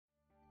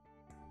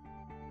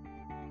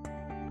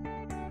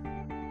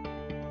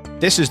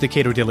This is the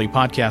Cato Daily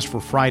Podcast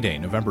for Friday,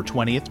 November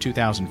 20th,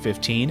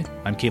 2015.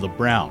 I'm Caleb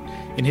Brown.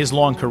 In his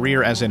long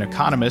career as an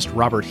economist,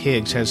 Robert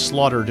Higgs has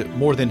slaughtered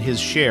more than his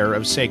share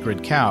of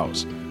sacred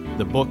cows.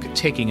 The book,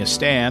 Taking a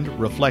Stand,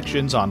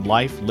 Reflections on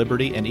Life,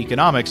 Liberty, and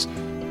Economics,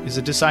 is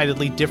a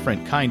decidedly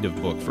different kind of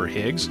book for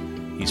Higgs.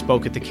 He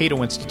spoke at the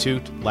Cato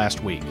Institute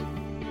last week.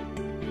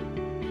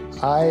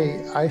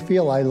 I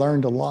feel I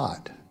learned a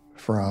lot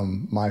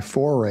from my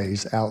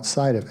forays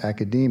outside of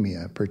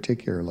academia,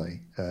 particularly.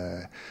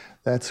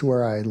 That's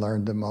where I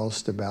learned the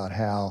most about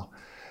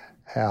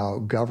how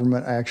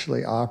government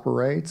actually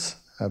operates,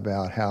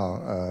 about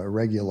how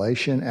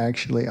regulation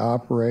actually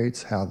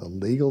operates, how the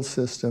legal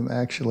system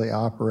actually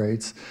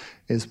operates,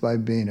 is by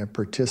being a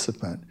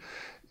participant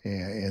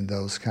in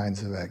those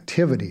kinds of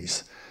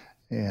activities.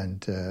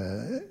 And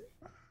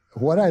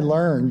what I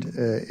learned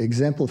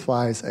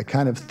exemplifies a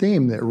kind of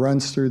theme that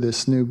runs through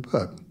this new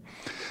book,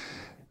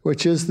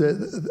 which is that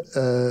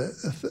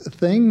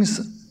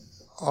things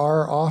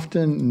are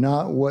often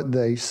not what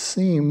they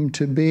seem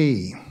to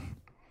be.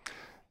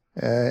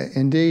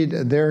 Indeed,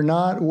 they're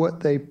not what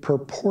they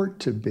purport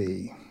to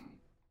be.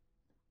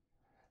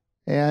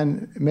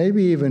 And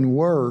maybe even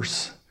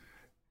worse,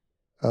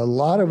 a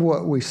lot of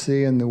what we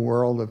see in the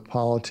world of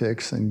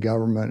politics and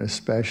government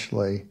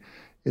especially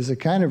is a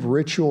kind of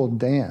ritual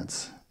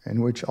dance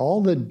in which all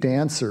the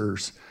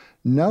dancers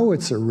know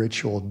it's a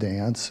ritual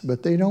dance,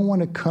 but they don't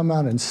want to come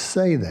out and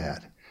say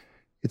that.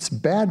 It's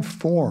bad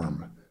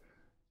form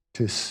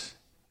to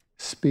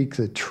speak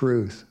the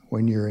truth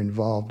when you're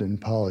involved in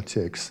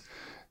politics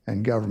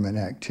and government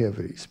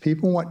activities.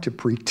 People want to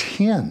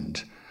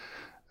pretend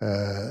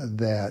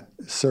that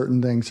certain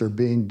things are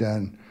being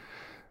done,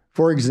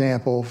 for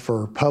example,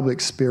 for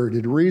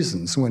public-spirited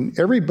reasons, when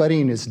everybody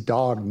and his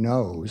dog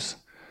knows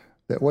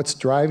that what's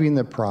driving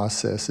the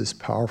process is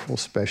powerful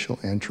special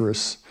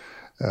interests,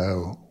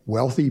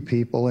 wealthy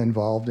people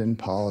involved in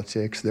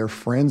politics, their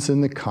friends in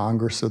the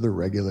Congress or the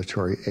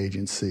regulatory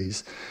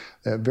agencies.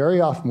 Very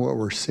often what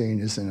we're seeing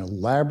is an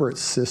elaborate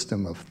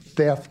system of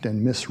theft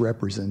and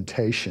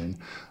misrepresentation,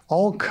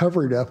 all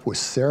covered up with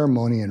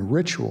ceremony and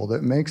ritual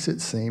that makes it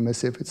seem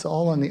as if it's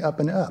all on the up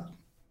and up.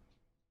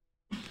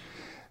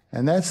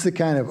 And that's the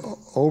kind of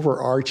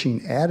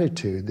overarching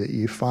attitude that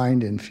you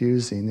find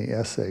infusing the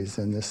essays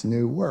in this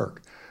new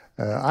work.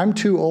 I'm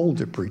too old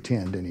to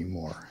pretend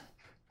anymore.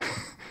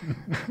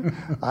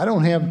 I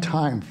don't have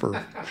time for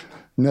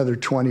another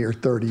 20 or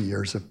 30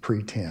 years of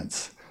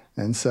pretense.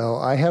 And so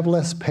I have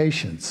less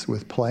patience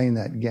with playing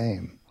that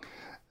game.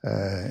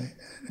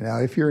 Now,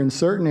 if you're in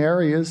certain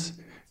areas,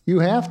 you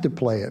have to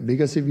play it,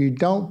 because if you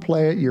don't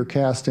play it, you're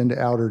cast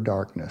into outer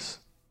darkness.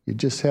 You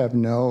just have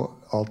no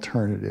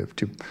alternative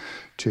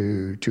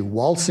to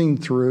waltzing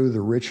through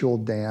the ritual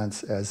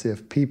dance as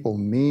if people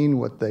mean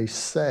what they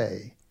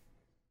say.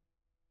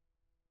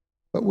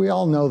 But we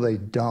all know they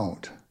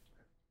don't.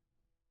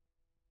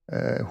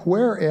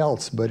 Where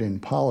else but in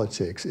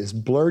politics is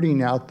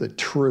blurting out the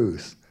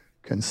truth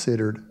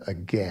considered a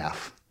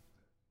gaffe?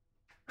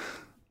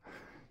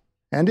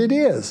 And it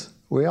is.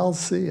 We all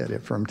see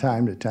it from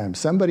time to time.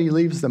 Somebody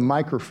leaves the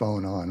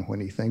microphone on when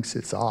he thinks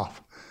it's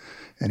off,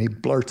 and he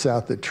blurts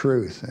out the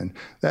truth, and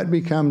that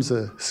becomes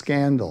a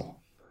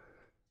scandal.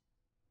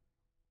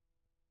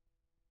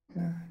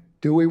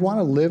 Do we want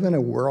to live in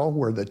a world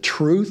where the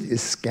truth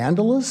is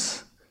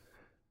scandalous?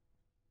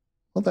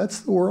 Well,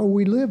 that's the world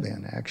we live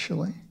in,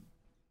 actually.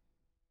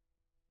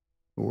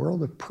 The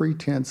world of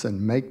pretense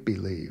and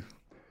make-believe.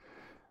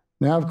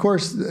 Now, of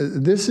course,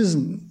 this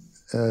isn't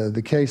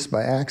the case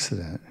by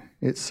accident.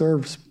 It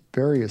serves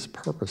various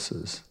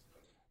purposes.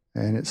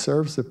 And it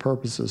serves the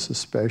purposes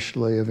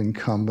especially of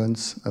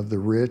incumbents, of the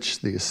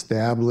rich, the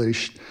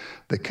established,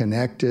 the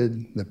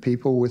connected, the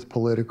people with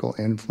political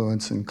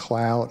influence and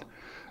clout.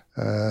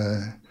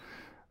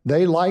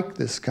 They like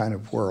this kind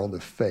of world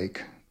of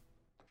fake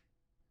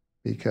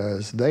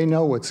because they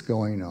know what's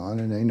going on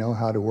and they know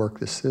how to work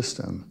the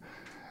system.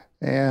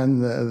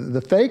 And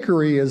the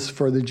fakery is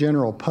for the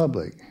general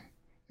public.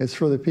 It's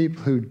for the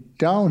people who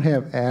don't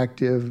have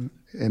active,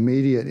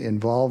 immediate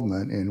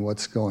involvement in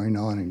what's going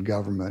on in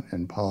government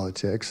and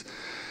politics,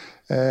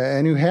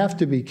 and who have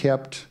to be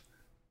kept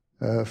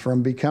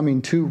from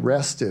becoming too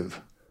restive.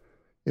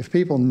 If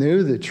people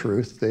knew the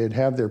truth, they'd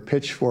have their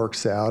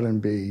pitchforks out and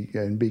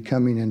be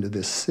coming into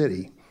this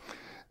city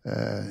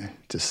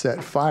to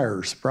set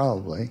fires,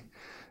 probably.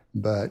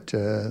 But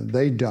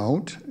they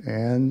don't,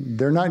 and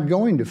they're not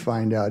going to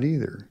find out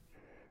either,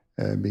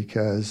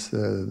 because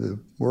the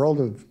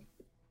world of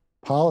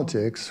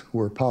politics,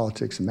 where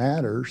politics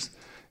matters,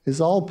 is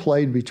all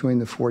played between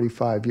the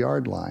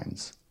 45-yard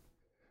lines.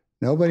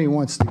 Nobody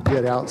wants to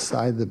get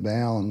outside the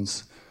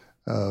bounds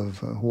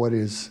of what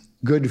is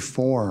good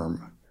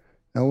form.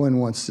 No one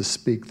wants to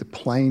speak the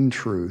plain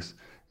truth.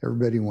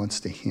 Everybody wants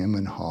to hem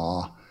and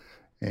haw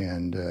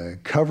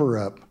and cover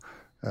up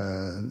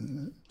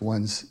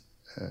one's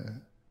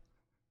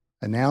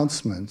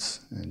announcements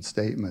and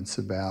statements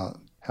about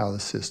how the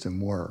system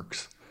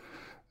works.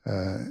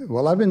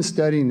 Well, I've been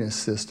studying this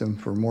system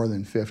for more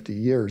than 50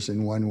 years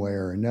in one way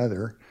or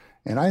another,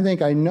 And I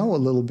think I know a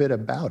little bit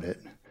about it.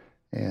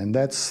 And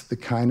that's the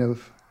kind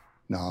of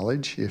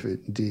knowledge, if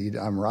indeed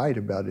I'm right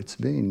about its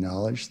being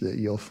knowledge, that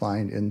you'll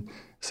find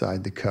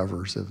inside the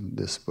covers of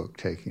this book,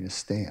 Taking a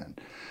Stand.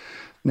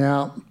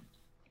 Now,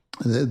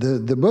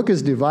 the book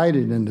is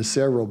divided into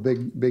several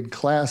big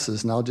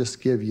classes, and I'll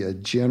just give you a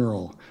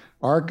general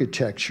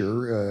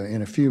architecture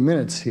in a few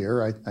minutes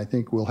here. I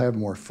think we'll have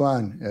more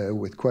fun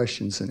with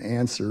questions and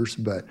answers,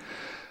 but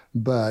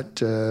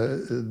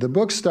the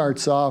book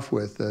starts off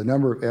with a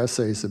number of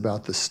essays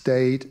about the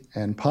state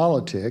and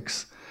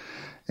politics,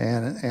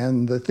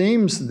 and the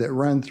themes that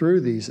run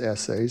through these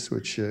essays,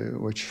 which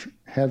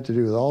have to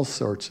do with all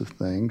sorts of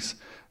things,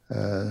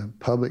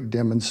 public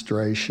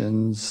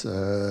demonstrations,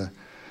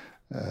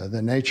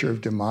 the nature of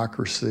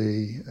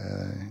democracy,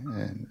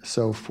 and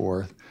so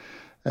forth.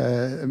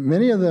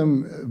 Many of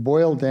them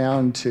boil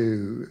down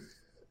to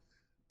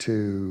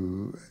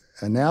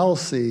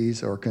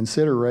analyses or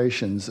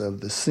considerations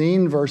of the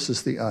seen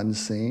versus the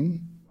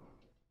unseen,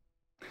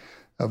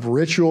 of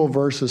ritual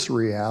versus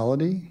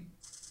reality,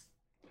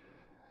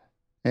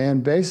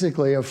 and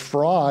basically of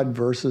fraud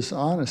versus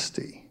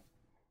honesty.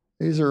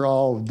 These are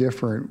all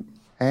different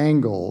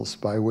angles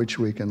by which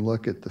we can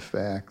look at the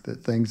fact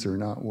that things are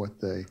not what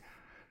they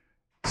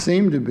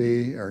seem to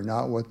be or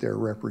not what they're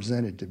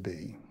represented to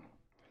be.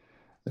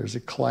 There's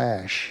a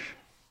clash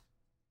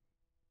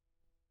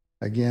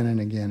again and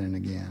again and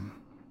again.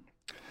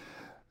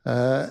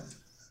 A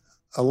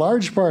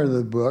large part of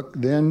the book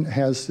then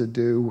has to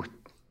do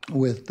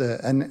with the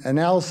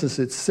analysis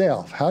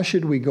itself. How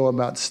should we go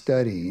about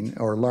studying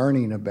or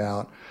learning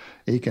about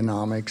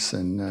economics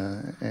and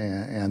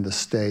the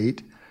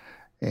state?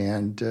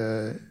 And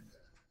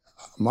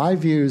my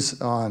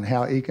views on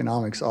how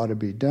economics ought to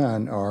be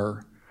done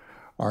are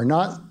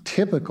not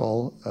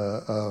typical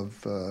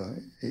of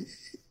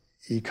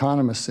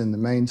economists in the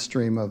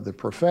mainstream of the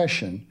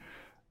profession.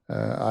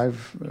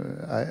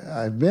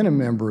 I've been a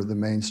member of the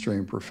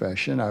mainstream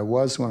profession. I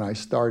was when I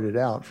started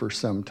out for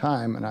some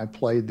time, and I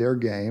played their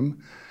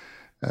game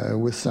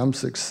with some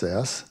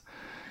success.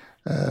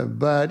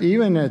 But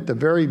even at the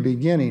very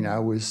beginning, I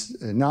was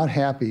not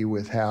happy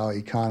with how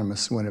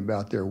economists went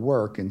about their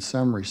work in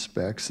some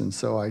respects, and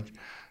so I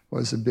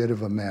was a bit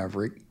of a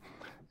maverick.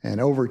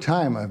 And over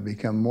time, I've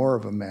become more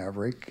of a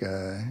maverick.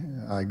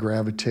 I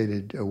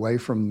gravitated away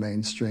from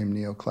mainstream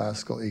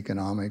neoclassical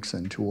economics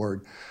and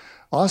toward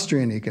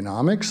Austrian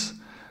economics,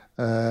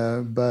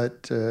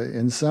 but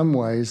in some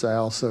ways I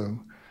also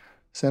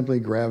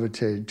simply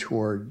gravitated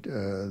toward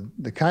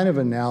the kind of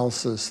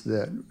analysis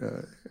that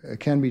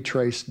can be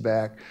traced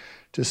back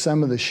to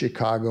some of the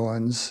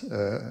Chicagoans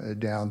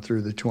down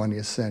through the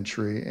 20th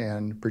century,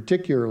 and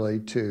particularly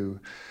to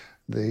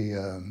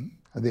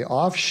the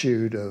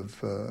offshoot of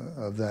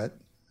that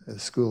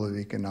school of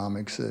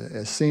economics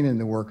as seen in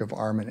the work of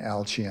Armin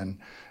Alchian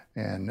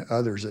and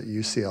others at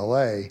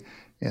UCLA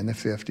in the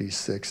 50s,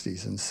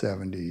 60s, and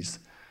 70s.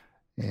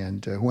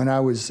 And when I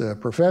was a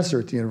professor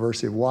at the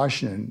University of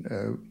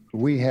Washington,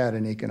 we had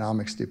an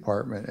economics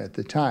department at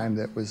the time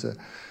that was a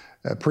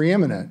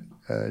preeminent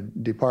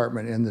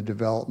department in the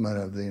development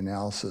of the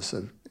analysis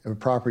of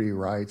property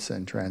rights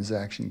and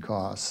transaction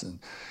costs.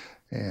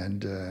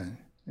 And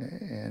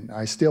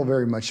I still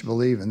very much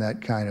believe in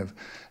that kind of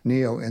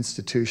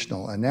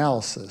neo-institutional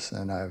analysis,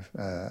 and I've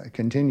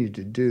continued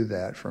to do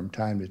that from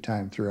time to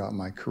time throughout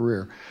my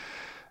career.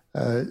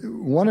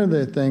 One of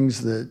the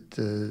things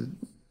that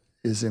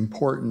is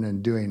important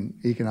in doing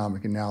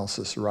economic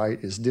analysis right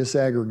is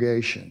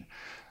disaggregation,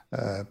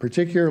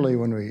 particularly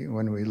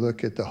when we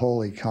look at the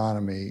whole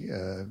economy.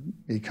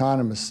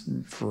 Economists,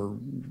 for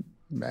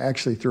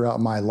actually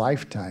throughout my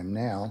lifetime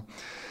now,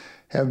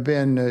 have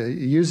been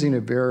using a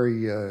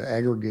very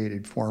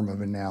aggregated form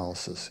of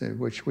analysis,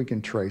 which we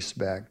can trace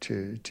back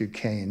to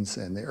Keynes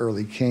and the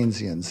early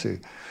Keynesians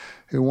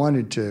who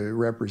wanted to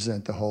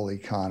represent the whole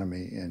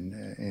economy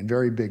in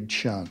very big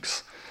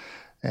chunks.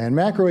 And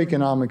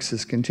macroeconomics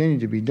has continued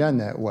to be done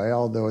that way,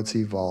 although it's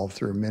evolved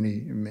through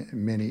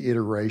many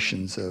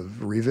iterations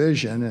of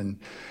revision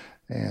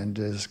and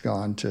has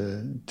gone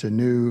to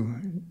new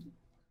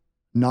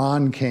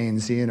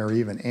non-Keynesian or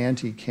even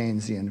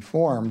anti-Keynesian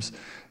forms.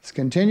 It's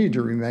continued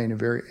to remain a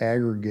very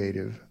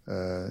aggregative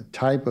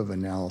type of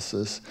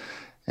analysis.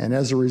 And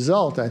as a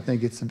result, I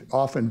think it's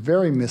often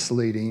very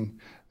misleading,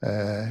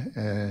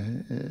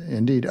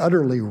 indeed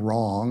utterly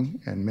wrong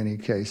in many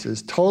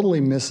cases,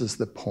 totally misses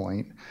the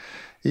point.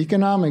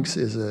 Economics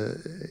is a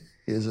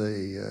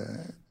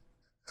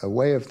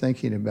way of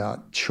thinking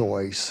about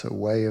choice, a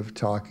way of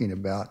talking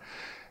about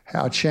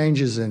how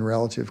changes in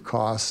relative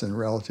costs and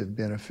relative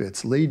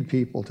benefits lead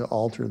people to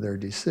alter their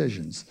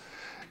decisions.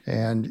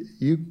 And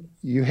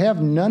you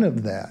have none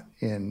of that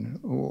in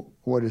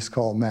what is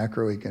called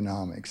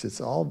macroeconomics. It's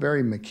all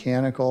very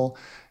mechanical.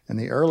 In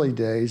the early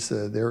days,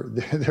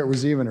 there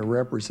was even a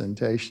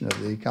representation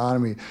of the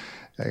economy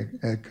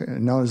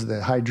known as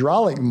the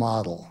hydraulic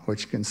model,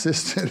 which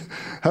consisted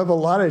of a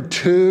lot of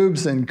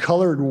tubes and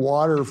colored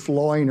water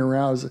flowing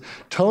around. It was a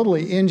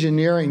totally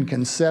engineering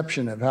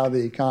conception of how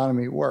the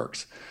economy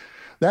works.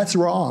 That's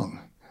wrong.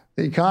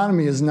 The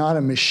economy is not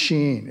a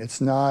machine. It's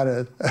not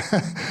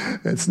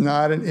it's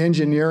not an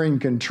engineering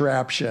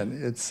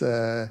contraption. It's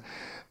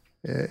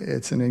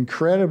an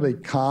incredibly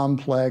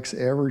complex,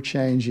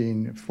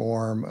 ever-changing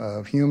form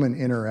of human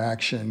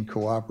interaction,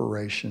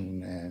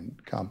 cooperation,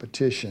 and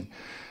competition.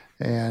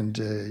 And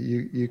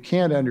you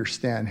can't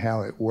understand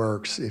how it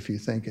works if you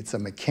think it's a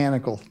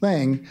mechanical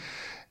thing.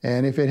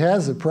 And if it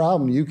has a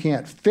problem, you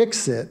can't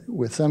fix it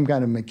with some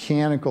kind of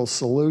mechanical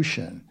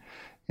solution.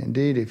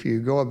 Indeed, if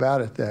you go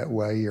about it that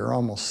way, you're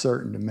almost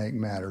certain to make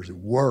matters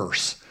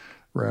worse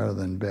rather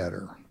than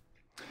better.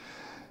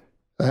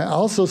 I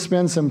also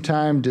spend some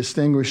time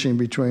distinguishing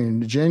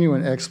between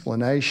genuine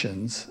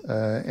explanations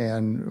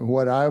and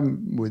what I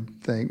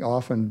would think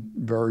often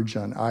verge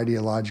on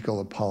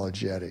ideological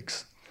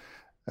apologetics.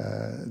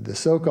 The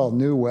so-called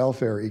new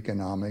welfare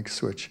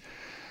economics, which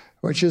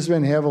has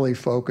been heavily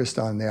focused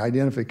on the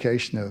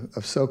identification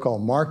of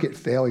so-called market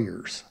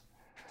failures,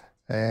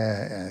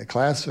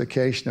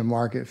 classification of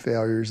market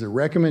failures, the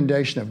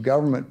recommendation of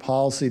government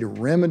policy to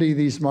remedy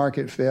these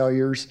market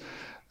failures.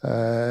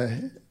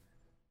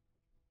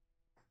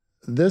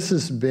 This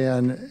has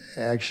been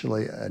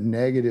actually a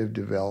negative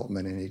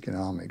development in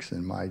economics,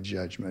 in my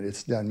judgment.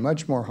 It's done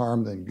much more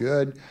harm than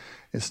good.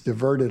 It's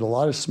diverted a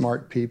lot of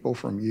smart people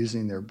from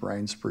using their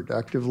brains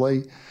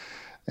productively.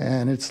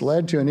 And it's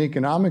led to an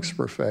economics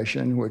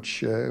profession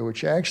which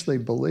actually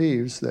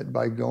believes that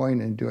by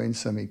going and doing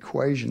some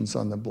equations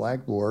on the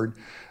blackboard,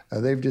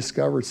 they've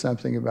discovered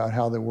something about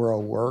how the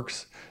world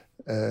works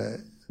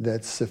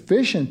that's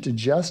sufficient to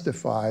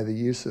justify the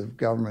use of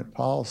government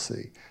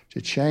policy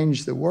to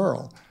change the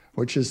world,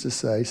 which is to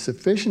say,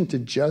 sufficient to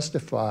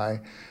justify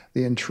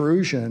the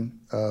intrusion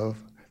of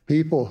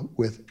people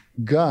with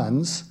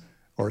guns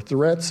or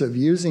threats of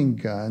using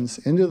guns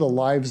into the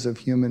lives of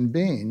human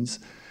beings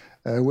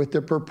with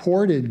the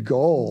purported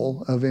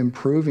goal of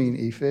improving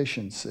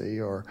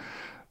efficiency or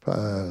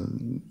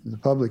the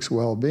public's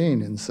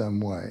well-being in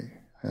some way.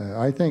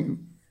 I think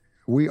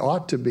we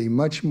ought to be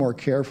much more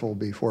careful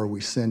before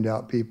we send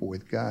out people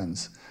with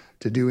guns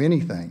to do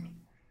anything.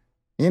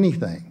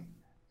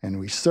 And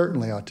we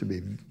certainly ought to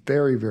be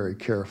very, very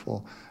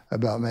careful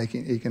about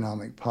making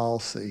economic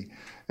policy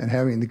and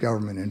having the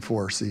government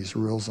enforce these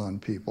rules on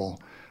people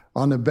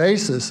on the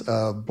basis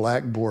of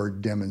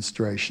blackboard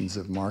demonstrations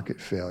of market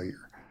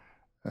failure.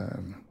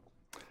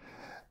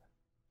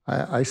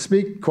 I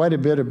speak quite a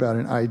bit about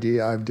an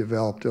idea I've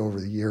developed over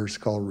the years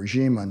called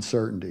regime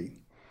uncertainty.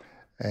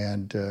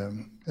 And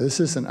this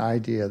is an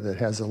idea that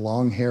has a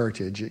long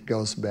heritage. It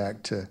goes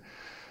back to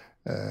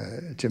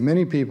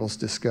many people's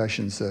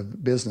discussions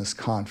of business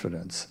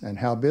confidence and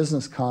how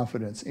business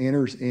confidence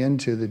enters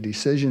into the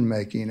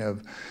decision-making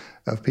of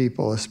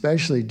people,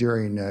 especially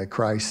during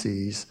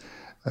crises,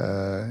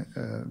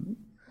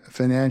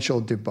 financial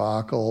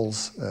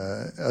debacles,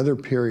 other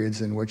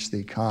periods in which the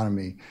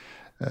economy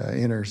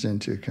enters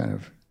into kind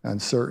of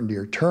uncertainty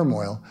or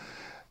turmoil.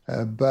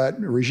 But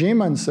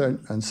regime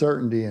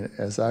uncertainty,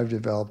 as I've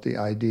developed the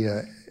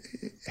idea,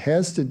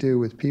 has to do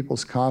with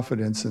people's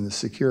confidence in the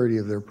security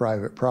of their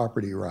private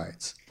property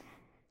rights.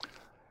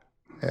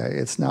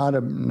 It's not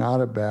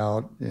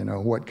about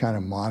what kind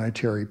of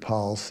monetary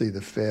policy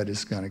the Fed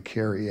is going to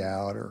carry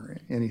out or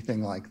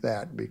anything like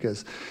that,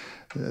 because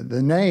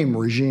the name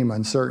regime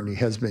uncertainty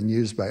has been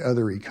used by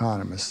other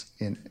economists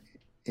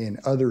in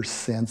other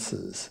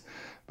senses.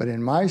 But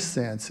in my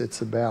sense,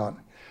 it's about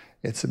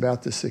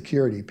the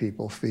security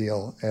people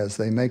feel as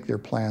they make their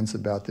plans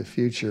about the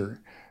future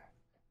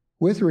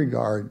with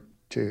regard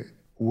to,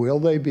 will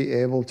they be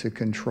able to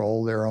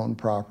control their own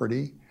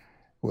property?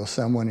 Will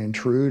someone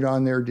intrude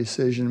on their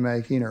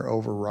decision-making or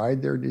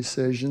override their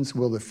decisions?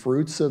 Will the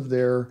fruits of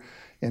their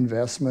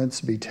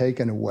investments be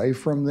taken away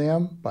from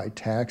them by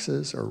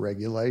taxes or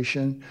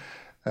regulation?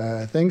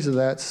 Things of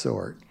that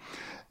sort.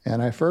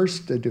 And I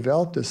first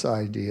developed this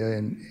idea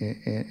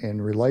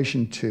in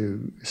relation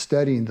to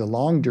studying the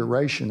long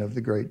duration of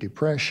the Great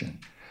Depression,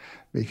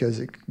 because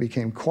it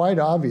became quite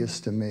obvious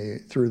to me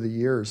through the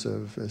years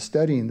of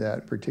studying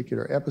that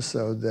particular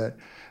episode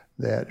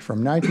that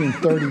from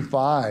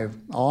 1935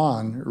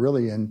 on,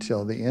 really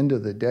until the end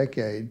of the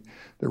decade,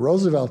 the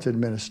Roosevelt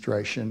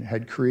administration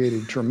had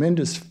created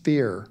tremendous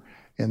fear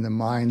in the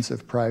minds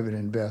of private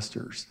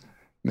investors.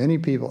 Many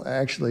people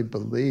actually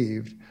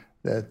believed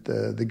that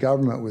the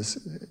government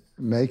was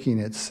making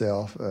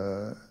itself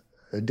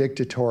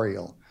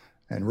dictatorial,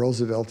 and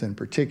Roosevelt in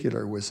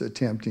particular was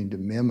attempting to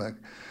mimic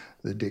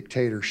the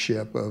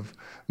dictatorship of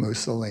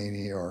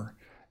Mussolini or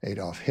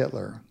Adolf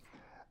Hitler.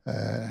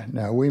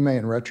 Now, we may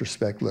in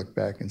retrospect look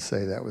back and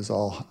say that was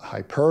all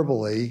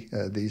hyperbole.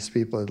 These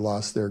people had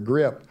lost their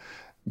grip.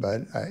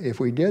 But if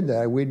we did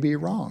that, we'd be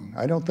wrong.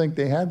 I don't think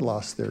they had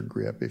lost their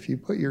grip. If you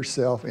put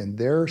yourself in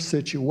their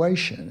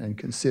situation and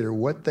consider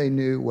what they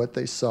knew, what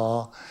they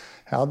saw,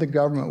 how the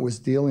government was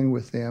dealing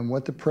with them,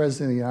 what the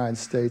President of the United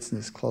States and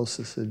his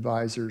closest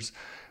advisors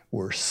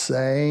were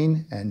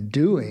saying and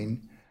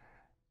doing,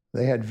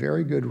 they had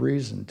very good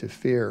reason to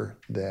fear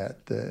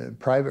that the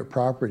private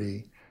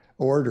property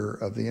order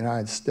of the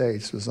United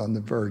States was on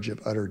the verge of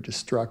utter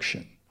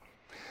destruction.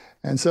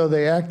 And so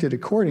they acted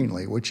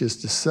accordingly, which is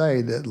to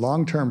say that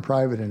long-term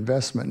private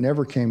investment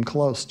never came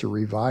close to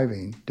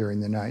reviving during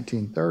the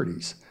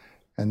 1930s.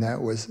 And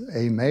that was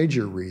a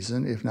major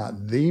reason, if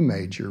not the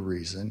major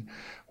reason,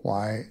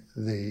 why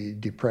the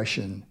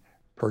Depression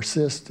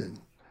persisted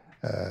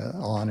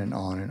on and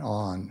on and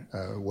on,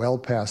 well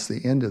past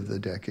the end of the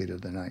decade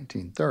of the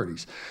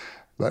 1930s.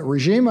 But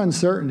regime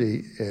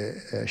uncertainty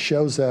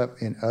shows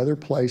up in other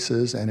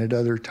places and at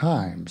other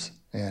times.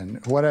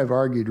 And what I've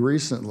argued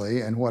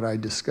recently and what I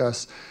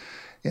discuss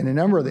in a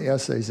number of the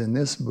essays in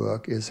this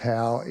book is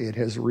how it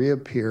has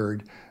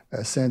reappeared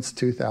since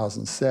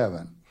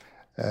 2007.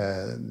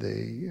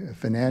 The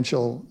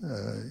financial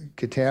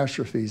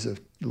catastrophes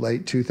of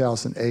late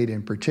 2008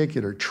 in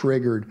particular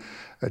triggered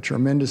a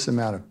tremendous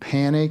amount of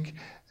panic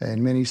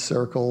in many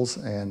circles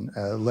and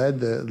led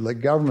the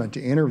government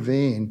to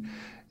intervene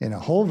in a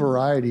whole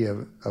variety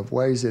of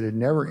ways that had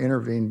never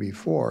intervened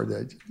before.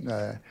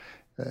 That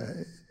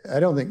I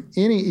don't think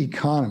any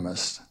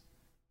economist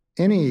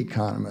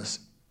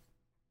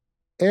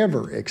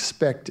ever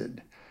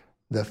expected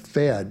the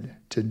Fed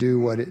to do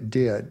what it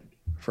did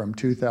from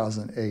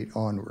 2008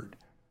 onward.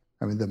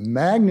 I mean, the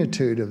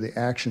magnitude of the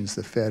actions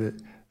the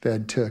Fed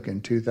took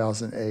in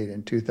 2008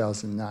 and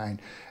 2009,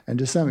 and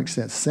to some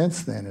extent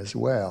since then as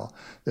well,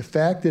 the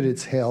fact that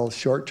it's held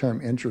short-term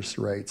interest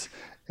rates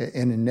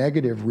in a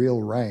negative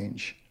real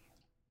range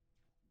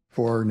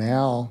for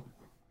now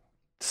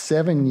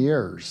 7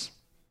 years,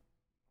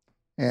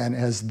 and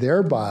has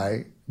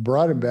thereby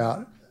brought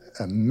about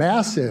a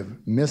massive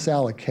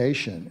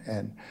misallocation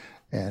and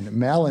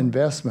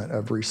malinvestment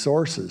of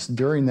resources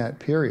during that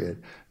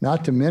period,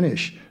 not to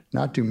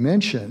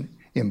mention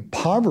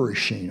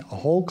impoverishing a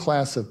whole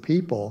class of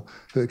people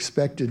who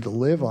expected to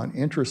live on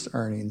interest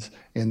earnings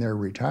in their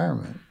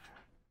retirement.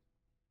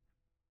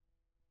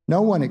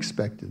 No one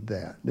expected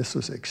that. This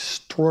was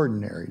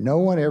extraordinary. No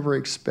one ever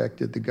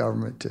expected the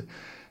government to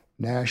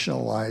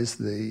nationalize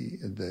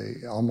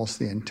almost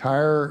the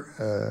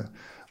entire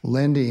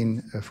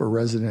lending for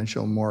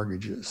residential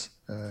mortgages.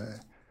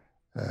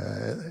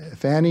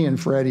 Fannie and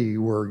Freddie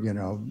were,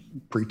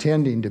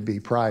 pretending to be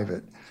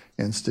private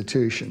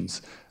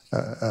institutions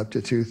up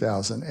to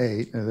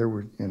 2008. And there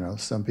were,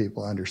 some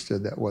people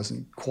understood that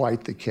wasn't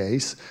quite the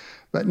case,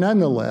 but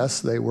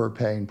nonetheless, they were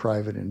paying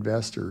private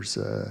investors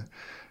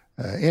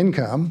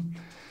income.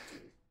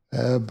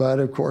 But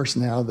of course,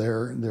 now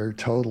they're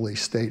totally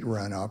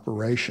state-run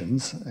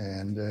operations,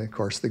 and of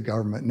course, the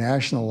government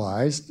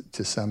nationalized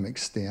to some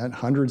extent.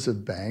 Hundreds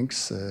of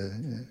banks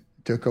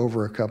took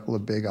over a couple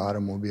of big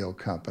automobile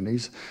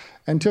companies,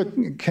 and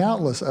took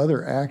countless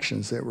other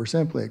actions that were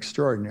simply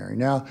extraordinary.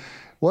 Now,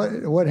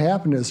 what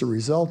happened as a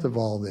result of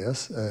all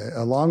this,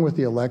 along with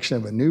the election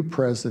of a new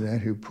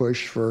president who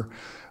pushed for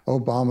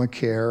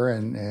Obamacare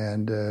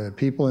and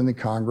people in the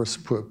Congress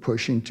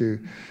pushing to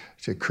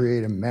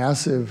create a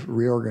massive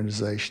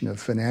reorganization of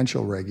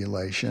financial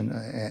regulation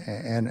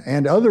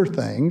and other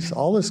things,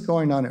 all this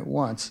going on at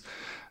once,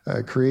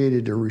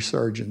 created a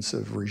resurgence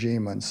of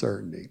regime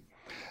uncertainty.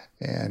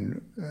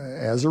 And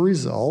as a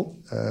result,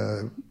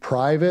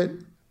 private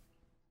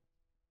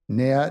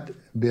net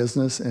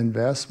business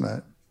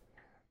investment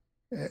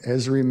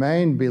has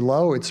remained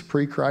below its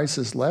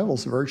pre-crisis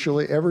levels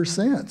virtually ever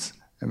since.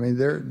 I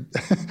mean,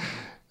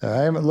 I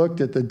haven't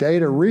looked at the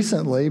data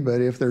recently,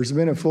 but if there's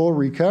been a full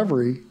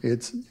recovery,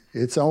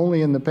 it's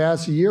only in the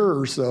past year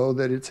or so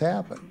that it's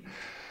happened.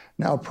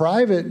 Now,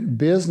 private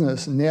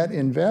business net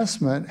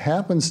investment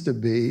happens to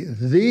be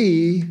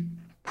the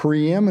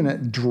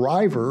preeminent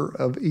driver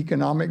of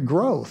economic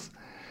growth.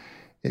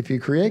 If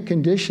you create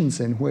conditions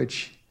in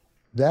which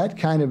that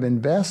kind of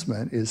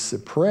investment is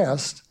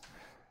suppressed,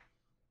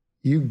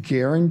 you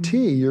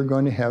guarantee you're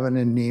going to have an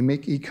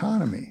anemic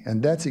economy.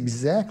 And that's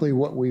exactly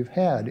what we've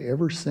had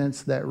ever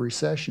since that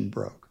recession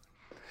broke.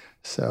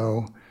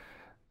 So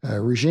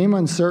regime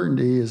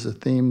uncertainty is a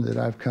theme that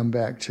I've come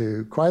back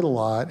to quite a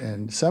lot,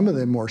 and some of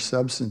the more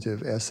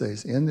substantive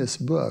essays in this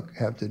book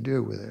have to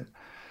do with it.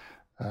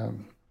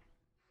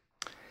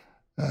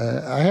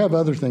 I have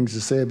other things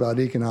to say about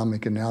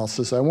economic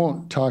analysis. I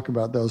won't talk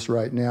about those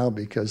right now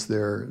because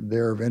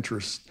they're of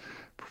interest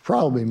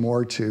probably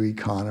more to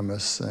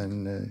economists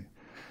and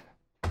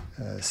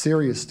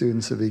serious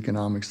students of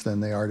economics than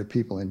they are to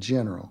people in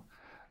general.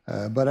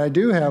 But I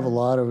do have a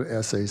lot of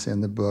essays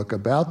in the book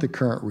about the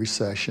current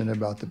recession,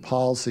 about the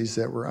policies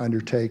that were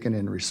undertaken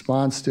in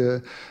response to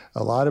it,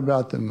 a lot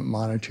about the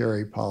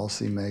monetary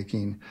policy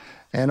making,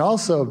 and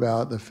also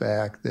about the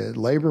fact that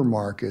labor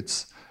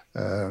markets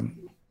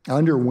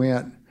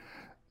underwent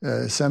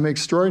some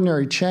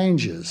extraordinary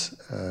changes,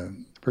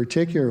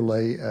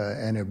 particularly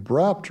an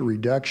abrupt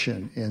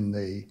reduction in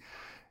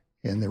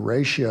the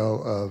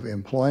ratio of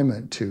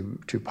employment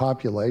to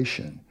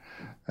population,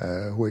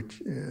 which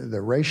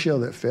the ratio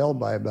that fell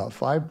by about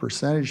 5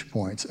 percentage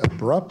points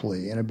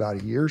abruptly in about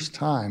a year's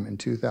time in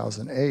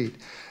 2008,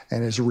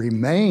 and has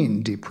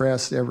remained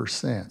depressed ever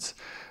since.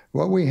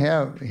 What we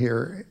have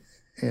here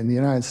in the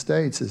United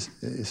States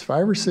is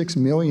 5 or 6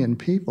 million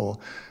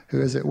people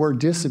who, as it were,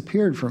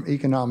 disappeared from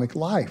economic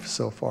life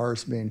so far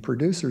as being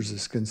producers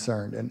is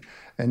concerned.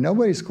 And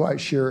nobody's quite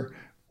sure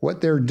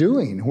what they're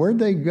doing. Where'd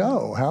they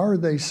go? How are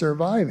they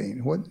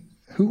surviving?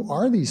 Who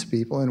are these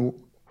people, and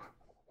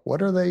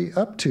what are they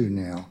up to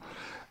now?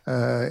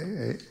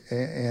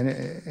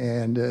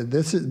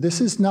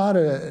 This is not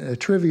a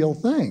trivial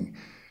thing.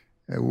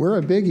 We're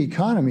a big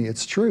economy,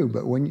 it's true,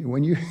 but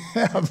when you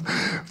have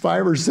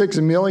 5 or 6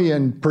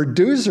 million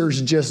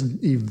producers just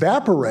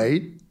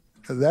evaporate,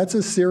 that's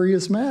a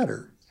serious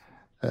matter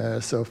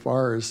so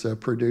far as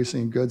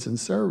producing goods and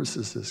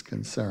services is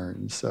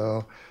concerned.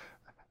 So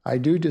I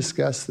do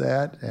discuss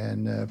that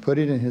and put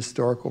it in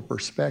historical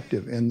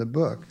perspective in the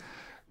book.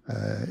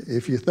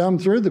 If you thumb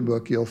through the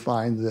book, you'll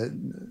find that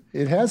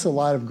it has a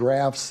lot of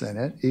graphs in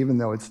it, even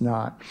though it's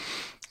not,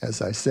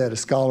 as I said, a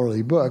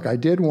scholarly book. I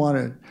did want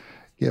to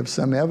give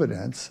some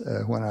evidence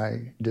when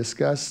I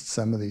discussed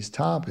some of these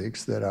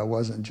topics that I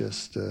wasn't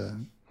just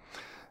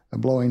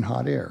blowing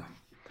hot air.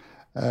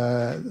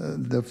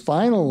 The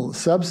final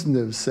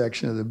substantive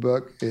section of the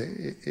book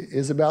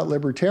is about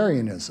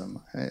libertarianism.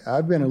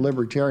 I've been a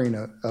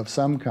libertarian of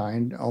some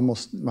kind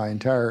almost my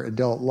entire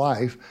adult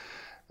life,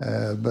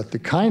 but the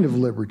kind of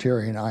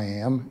libertarian I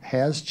am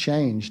has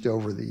changed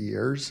over the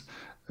years.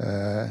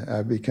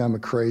 I've become a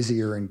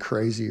crazier and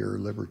crazier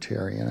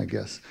libertarian, I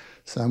guess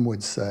some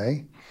would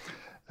say.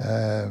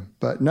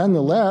 But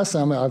nonetheless,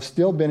 I've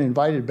still been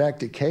invited back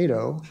to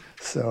Cato,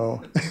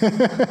 so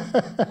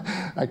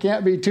I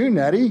can't be too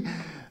nutty.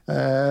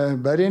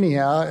 But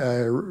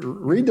anyhow,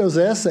 read those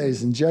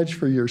essays and judge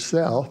for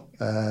yourself.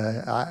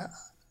 I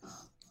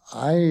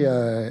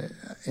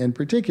in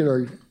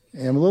particular,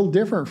 am a little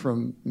different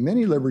from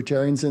many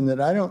libertarians in that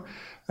I don't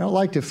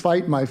like to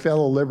fight my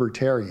fellow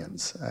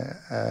libertarians.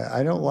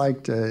 I don't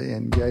like to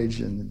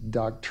engage in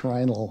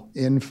doctrinal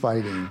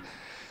infighting.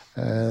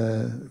 You're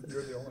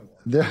the only one.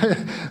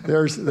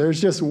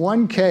 There's just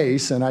one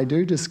case, and I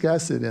do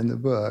discuss it in the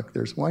book.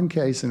 There's one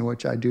case in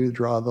which I do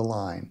draw the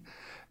line,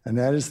 and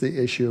that is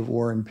the issue of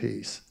war and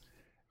peace,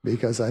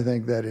 because I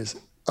think that is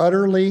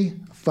utterly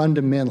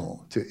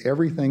fundamental to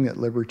everything that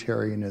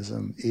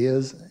libertarianism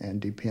is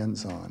and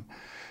depends on.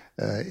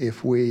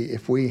 If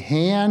we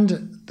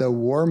hand the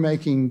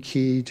war-making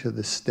key to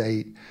the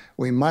state,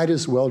 we might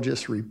as well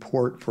just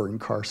report for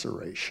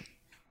incarceration,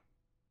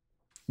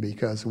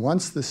 because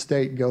once the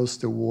state goes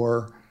to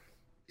war,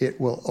 it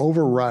will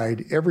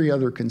override every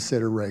other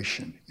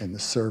consideration in the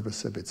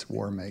service of its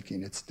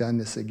war-making. It's done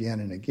this again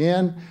and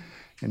again.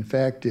 In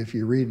fact, if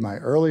you read my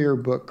earlier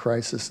book,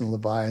 Crisis and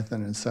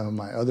Leviathan, and some of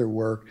my other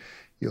work,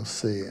 you'll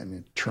see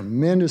a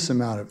tremendous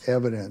amount of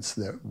evidence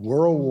that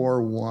World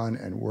War I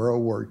and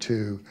World War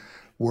II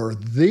were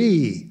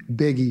the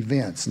big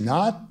events,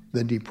 not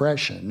the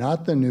Depression,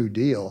 not the New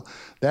Deal.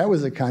 That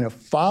was a kind of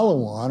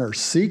follow-on or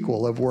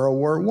sequel of World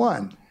War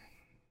I.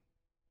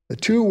 The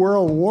 2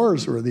 world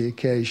wars were the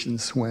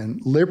occasions when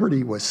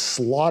liberty was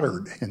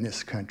slaughtered in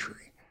this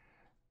country.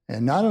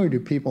 And not only do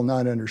people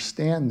not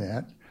understand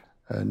that,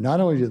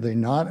 not only do they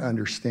not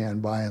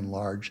understand by and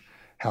large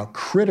how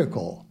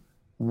critical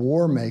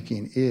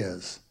war-making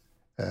is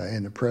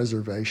in the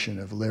preservation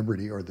of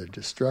liberty or the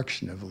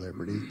destruction of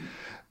liberty,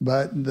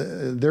 but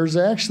there's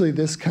actually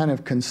this kind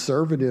of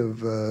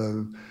conservative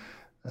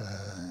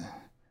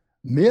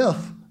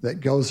myth that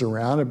goes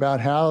around about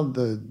how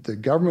the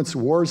government's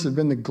wars have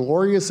been the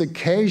glorious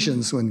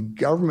occasions when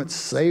government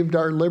saved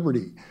our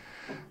liberty,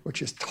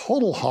 which is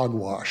total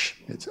hogwash.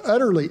 It's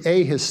utterly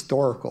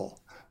ahistorical.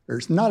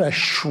 There's not a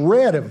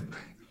shred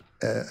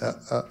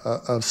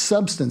of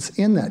substance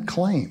in that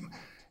claim.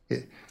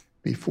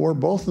 Before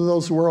both of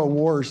those world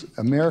wars,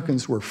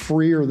 Americans were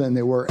freer than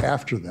they were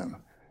after them.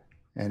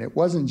 And it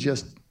wasn't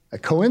just a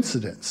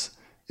coincidence.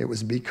 It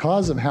was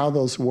because of how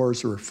those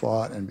wars were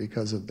fought and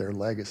because of their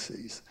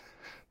legacies.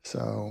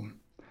 So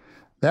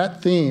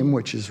that theme,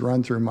 which has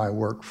run through my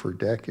work for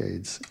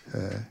decades,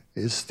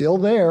 is still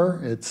there.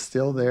 It's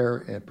still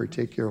there,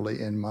 particularly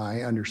in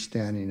my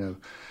understanding of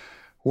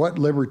what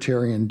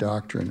libertarian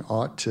doctrine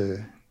ought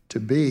to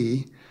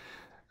be.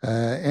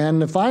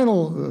 And the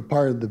final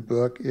part of the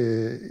book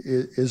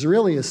is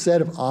really a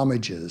set of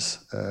homages,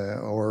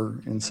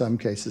 or in some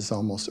cases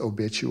almost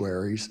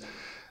obituaries.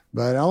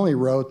 But I only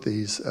wrote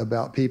these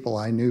about people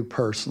I knew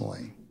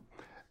personally.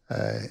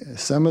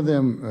 Some of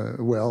them,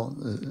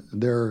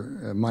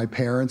 my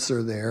parents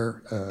are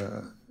there,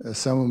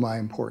 some of my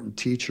important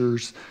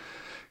teachers,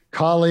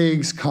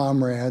 colleagues,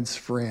 comrades,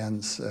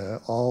 friends,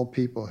 all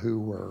people who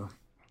were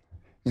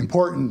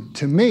important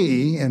to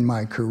me in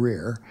my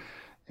career.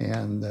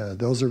 And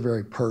those are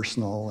very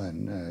personal,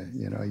 and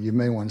you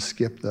may want to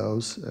skip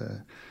those.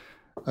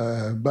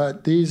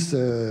 But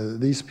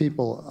these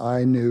people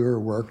I knew or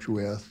worked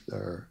with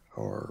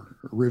or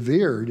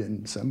revered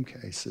in some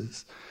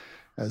cases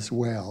as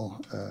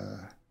well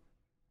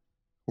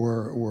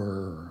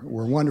were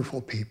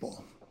wonderful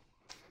people.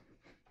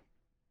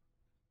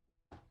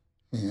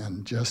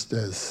 And just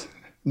as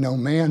no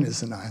man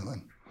is an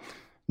island,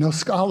 no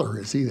scholar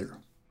is either.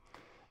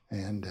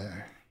 And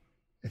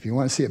If you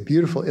want to see a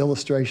beautiful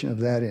illustration of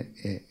that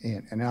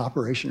in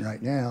operation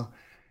right now,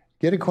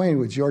 get acquainted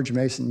with George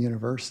Mason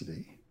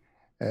University,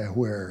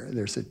 where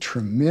there's a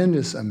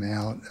tremendous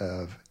amount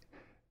of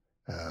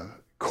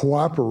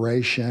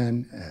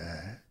cooperation,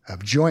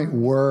 of joint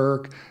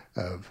work,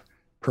 of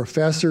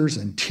professors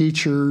and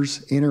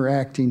teachers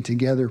interacting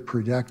together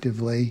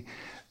productively.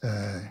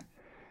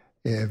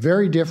 A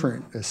very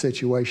different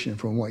situation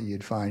from what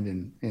you'd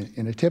find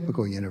in a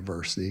typical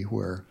university,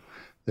 where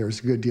there's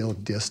a good deal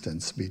of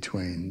distance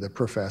between the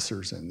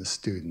professors and the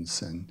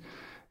students, and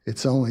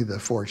it's only the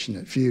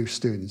fortunate few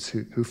students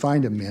who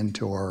find a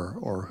mentor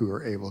or who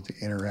are able to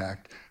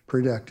interact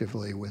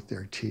productively with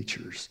their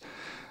teachers.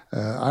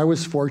 I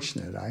was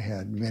fortunate. I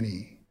had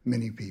many,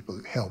 many people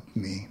who helped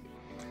me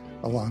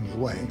along the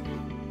way.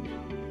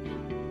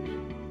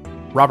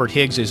 Robert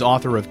Higgs is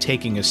author of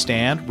Taking a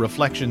Stand,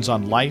 Reflections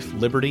on Life,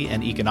 Liberty,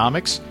 and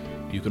Economics.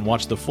 You can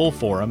watch the full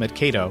forum at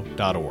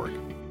cato.org.